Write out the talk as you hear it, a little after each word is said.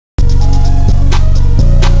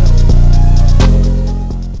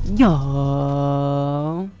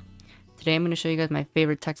Yo! Today I'm going to show you guys my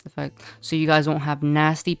favorite text effect so you guys won't have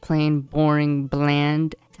nasty, plain, boring,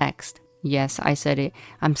 bland text. Yes, I said it.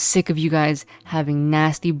 I'm sick of you guys having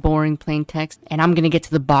nasty, boring, plain text, and I'm going to get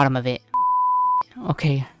to the bottom of it.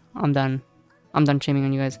 Okay, I'm done. I'm done shaming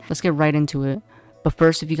on you guys. Let's get right into it. But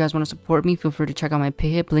first, if you guys want to support me, feel free to check out my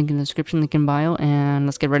Payhip, link in the description, link in bio, and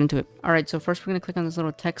let's get right into it. Alright, so first we're going to click on this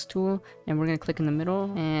little text tool, and we're going to click in the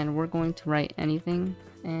middle, and we're going to write anything,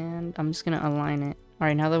 and I'm just going to align it.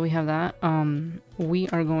 Alright, now that we have that, we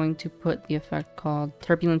are going to put the effect called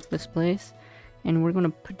Turbulence Displace, and we're going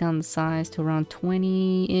to put down the size to around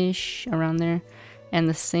 20-ish, around there, and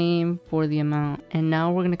the same for the amount. And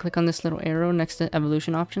now we're going to click on this little arrow next to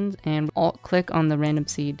evolution options, and alt-click on the random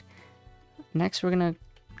seed. Next, we're gonna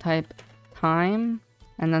type time,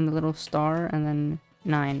 and then the little star, and then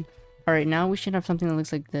 9. Alright, now we should have something that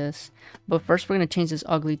looks like this. But first, we're gonna change this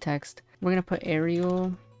ugly text. We're gonna put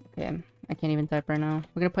Arial. Okay, I can't even type right now.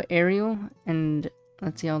 We're gonna put Arial, and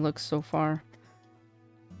let's see how it looks so far.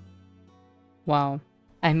 Wow.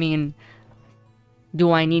 I mean,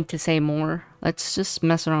 do I need to say more? Let's just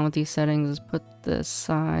mess around with these settings. Let's put the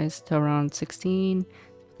size to around 16,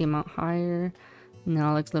 the amount higher.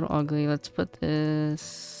 Now it looks a little ugly. Let's put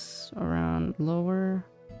this around lower,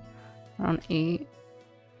 around 8.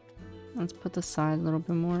 Let's put the size a little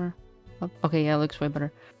bit more up. Okay, yeah, it looks way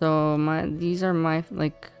better. So these are my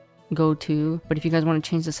like go-to, but if you guys want to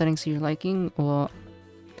change the settings to your liking, well,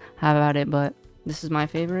 have at it. But this is my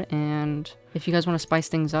favorite, and if you guys want to spice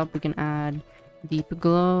things up, we can add deep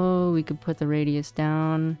glow. We could put the radius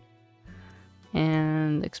down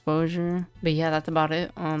and exposure. But yeah, that's about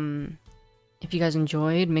it. If you guys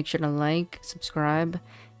enjoyed, make sure to like, subscribe,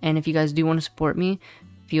 and if you guys do want to support me,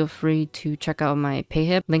 feel free to check out my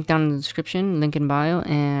Payhip, link down in the description, link in bio,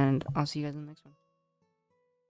 and I'll see you guys in the next one.